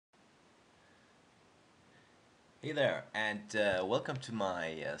Hey there, and welcome to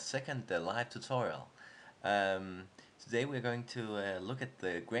my second live tutorial. Um, Today we're going to look at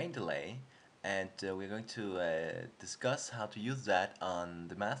the grain delay, and we're going to discuss how to use that on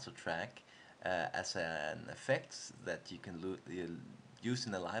the master track as an effect that you can use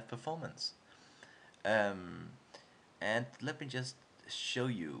in a live performance. Um, and let me just show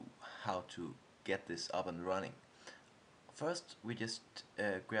you how to get this up and running. First, we just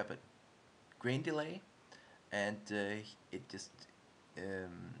grab a grain delay and it just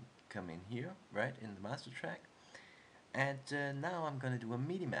come in here, right, in the master track. And now I'm gonna do a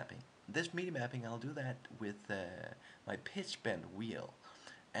MIDI mapping. This MIDI mapping, I'll do that with my pitch bend wheel.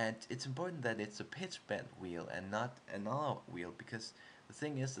 And it's important that it's a pitch bend wheel and not another wheel, because the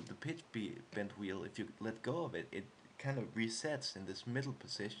thing is that the bend wheel, if you let go of it, it kind of resets in this middle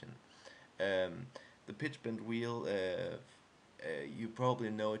position. Um, the pitch bend wheel, you probably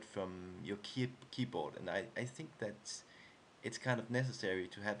know it from your keyboard, and I think that it's kind of necessary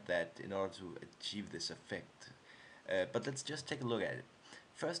to have that in order to achieve this effect. But let's just take a look at it.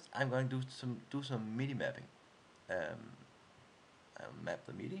 First, I'm going to do some MIDI mapping. Um, I'll map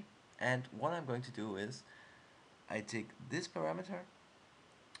the MIDI, and what I'm going to do is I take this parameter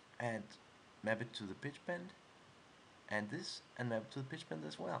and map it to the pitch bend, and this and map it to the pitch bend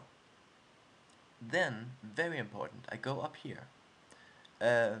as well. Then, very important, I go up here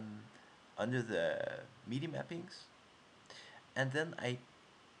um, under the MIDI mappings, and then I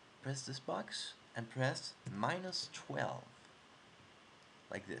press this box and press -12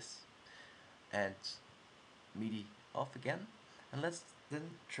 like this, and MIDI off again, and let's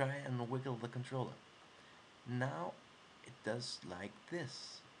then try and wiggle the controller. Now it does like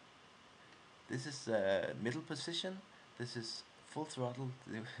this. This is middle position, this is full throttle,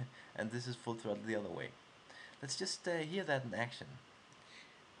 and this is full throttle the other way. Let's just hear that in action.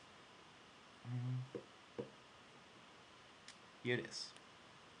 Here it is.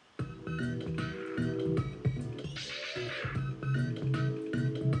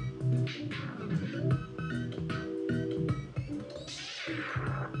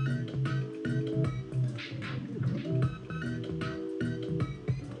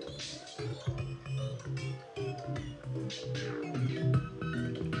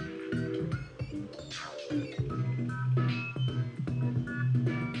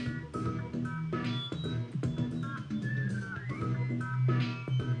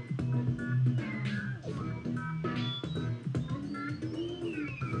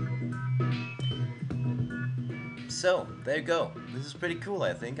 So, there you go. This is pretty cool,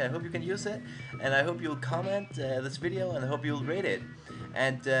 I think. I hope you can use it, and I hope you'll comment this video, and I hope you'll rate it.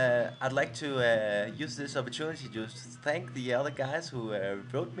 And I'd like to use this opportunity to thank the other guys who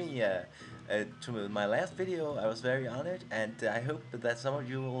wrote me to my last video. I was very honored, and I hope that some of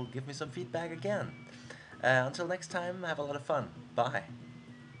you will give me some feedback again. Until next time, have a lot of fun. Bye.